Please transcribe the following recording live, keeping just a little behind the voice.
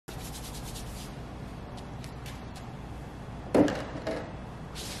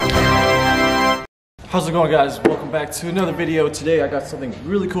How's it going, guys? Welcome back to another video. Today I got something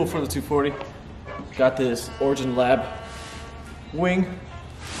really cool for the 240. Got this Origin Lab wing.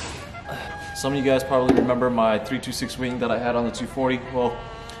 Some of you guys probably remember my 326 wing that I had on the 240. Well,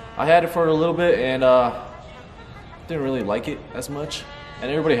 I had it for a little bit and didn't really like it as much.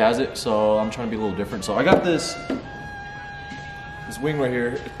 And everybody has it, so I'm trying to be a little different. So I got this wing right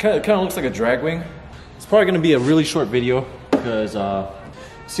here. It kind of looks like a drag wing. It's probably going to be a really short video because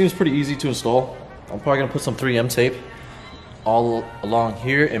it seems pretty easy to install. I'm probably gonna put some 3M tape all along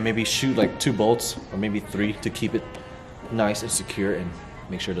here and maybe shoot like 2 bolts or maybe 3 to keep it nice and secure and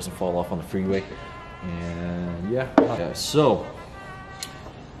make sure it doesn't fall off on the freeway. And yeah, so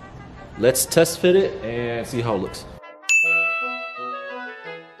let's test fit it and see how it looks.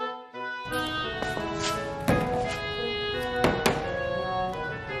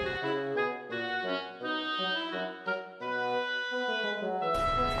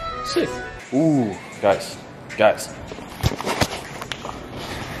 Sick. Ooh, guys. I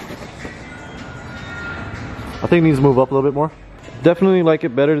think it needs to move up a little bit more. Definitely like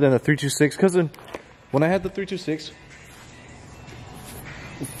it better than the 326 because when I had the 326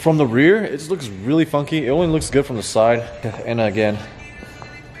 from the rear, it just looks really funky. It only looks good from the side. And again,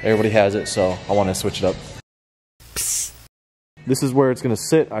 everybody has it, so I want to switch it up. This is where it's gonna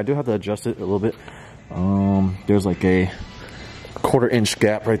sit. I do have to adjust it a little bit. There's like a 1/4 inch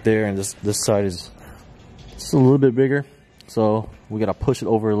gap right there, and this side is just a little bit bigger, so we gotta push it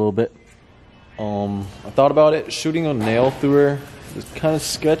over a little bit. I thought about it. Shooting a nail through her is kind of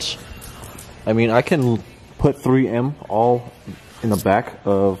sketch. I mean, I can put 3M all in the back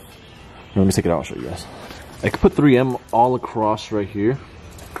of. Let me take it out and show you guys. I could put 3M all across right here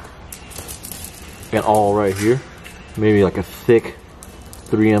and all right here. Maybe like a thick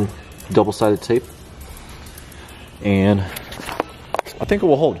 3M double-sided tape, and I think it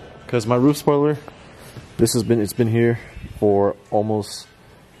will hold because my roof spoiler, it's been here for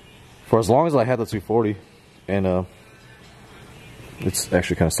as long as I had the 240, and it's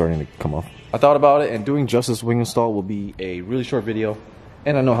actually kind of starting to come off. I thought about it, and doing just this wing install will be a really short video,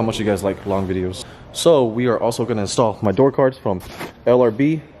 and I know how much you guys like long videos. So we are also going to install my door cards from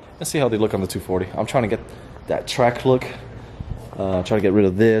LRB and see how they look on the 240. I'm trying to get that track look. Try to get rid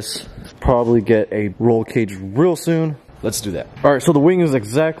of this. Probably get a roll cage real soon. Let's do that. All right, so the wing is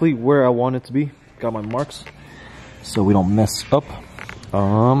exactly where I want it to be. Got my marks so we don't mess up.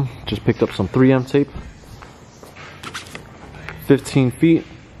 Just picked up some 3M tape. 15 feet.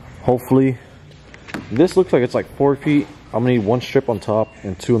 Hopefully, this looks like it's like 4 feet. I'm gonna need 1 strip on top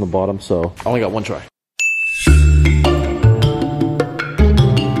and 2 on the bottom, so I only got 1 try.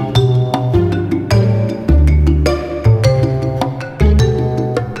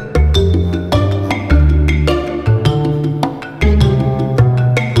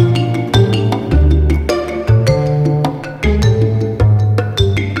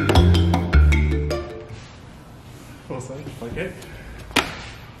 Okay.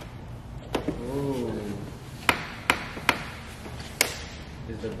 Oh.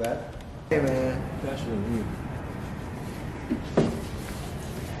 Is it bad? Hey man. That's really neat.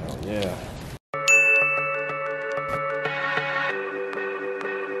 Oh yeah.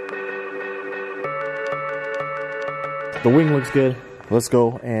 The wing looks good. Let's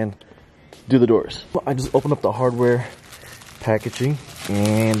go and do the doors. I just opened up the hardware packaging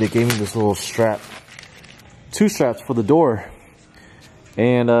and they gave me this little strap. 2 straps for the door,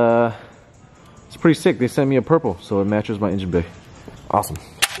 and it's pretty sick. They sent me a purple, so it matches my engine bay. Awesome.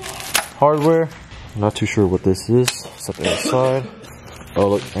 Hardware, not too sure what this is. Set that aside. Oh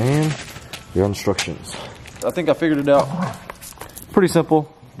look, and your instructions. I think I figured it out. Pretty simple.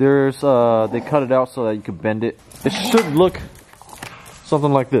 There's they cut it out so that you can bend it. It should look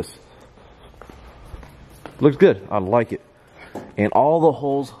something like this. Looks good. I like it, and all the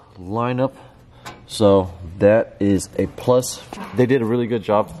holes line up. So that is a plus. They did a really good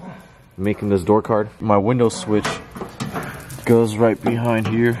job making this door card. My window switch goes right behind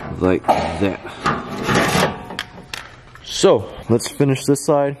here like that. So let's finish this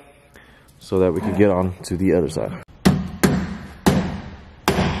side so that we can get on to the other side.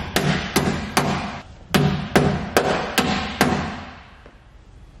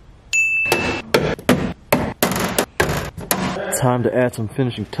 Time to add some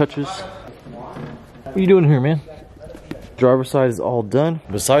finishing touches. What are you doing here, man? Driver's side is all done.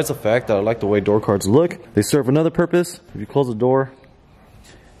 Besides the fact that I like the way door cards look, they serve another purpose. If you close the door,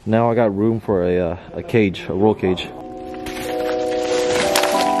 now I got room for a cage, a roll cage.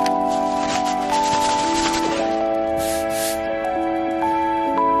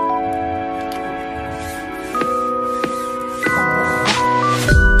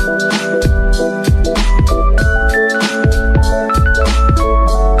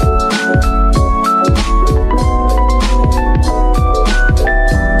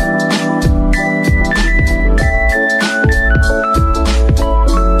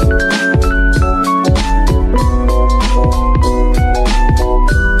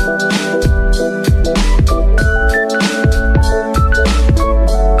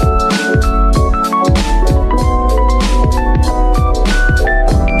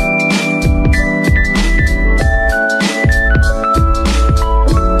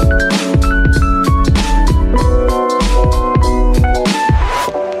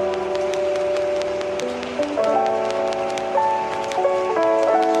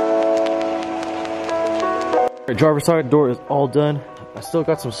 The driver's side door is all done. I still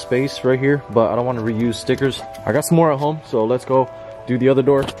got some space right here, but I don't want to reuse stickers. I got some more at home, so let's go do the other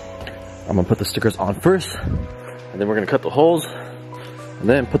door. I'm gonna put the stickers on first, and then we're gonna cut the holes, and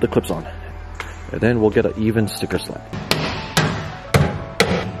then put the clips on. And then we'll get an even sticker slab.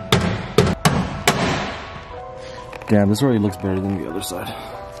 Damn, this already looks better than the other side.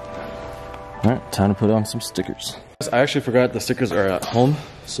 All right, time to put on some stickers. I actually forgot the stickers are at home,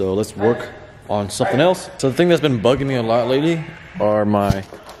 so let's work on something else. So the thing that's been bugging me a lot lately are my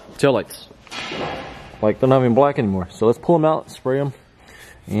taillights. Like, they're not even black anymore. So let's pull them out, spray them,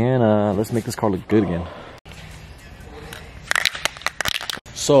 and let's make this car look good again.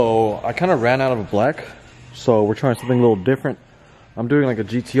 So I kind of ran out of black, so we're trying something a little different. I'm doing like a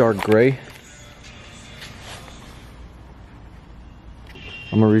GTR gray.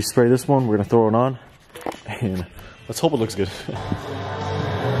 I'm gonna respray this one, we're gonna throw it on, and let's hope it looks good.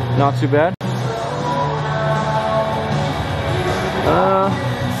 Not too bad.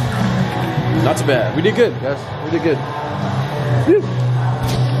 Not too bad. We did good, guys. We did good.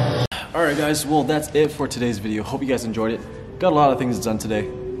 Alright guys, well that's it for today's video. Hope you guys enjoyed it. Got a lot of things done today.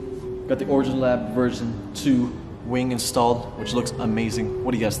 Got the Origin Lab version 2 wing installed, which looks amazing.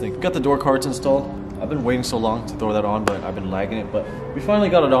 What do you guys think? Got the door cards installed. I've been waiting so long to throw that on, but I've been lagging it. But we finally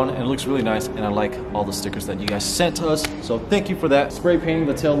got it on, and it looks really nice, and I like all the stickers that you guys sent to us. So thank you for that. Spray painting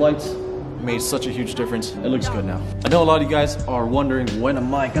the tail lights made such a huge difference. It looks good now. I know a lot of you guys are wondering, when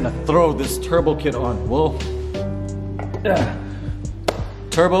am I gonna throw this turbo kit on? Well,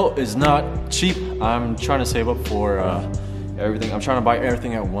 turbo is not cheap. I'm trying to save up for everything. I'm trying to buy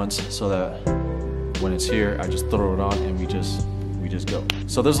everything at once so that when it's here, I just throw it on and we just go.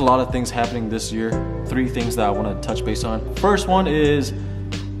 So there's a lot of things happening this year. 3 things that I want to touch base on. First one is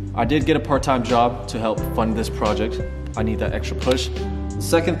I did get a part-time job to help fund this project. I need that extra push. The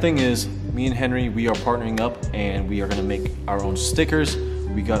second thing is me and Henry, we are partnering up and we are going to make our own stickers.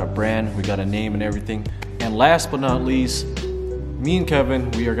 We got a brand, we got a name and everything. And last but not least, me and Kevin,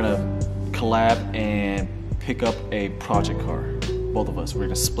 we are going to collab and pick up a project car. Both of us. We're going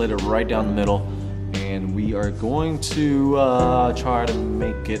to split it right down the middle. And we are going to try to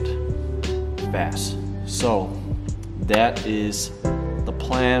make it fast. So that is the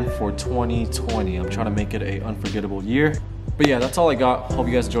plan for 2020. I'm trying to make it an unforgettable year. But yeah, that's all I got. Hope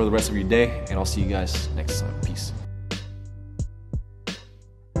you guys enjoy the rest of your day, and I'll see you guys next time. Peace.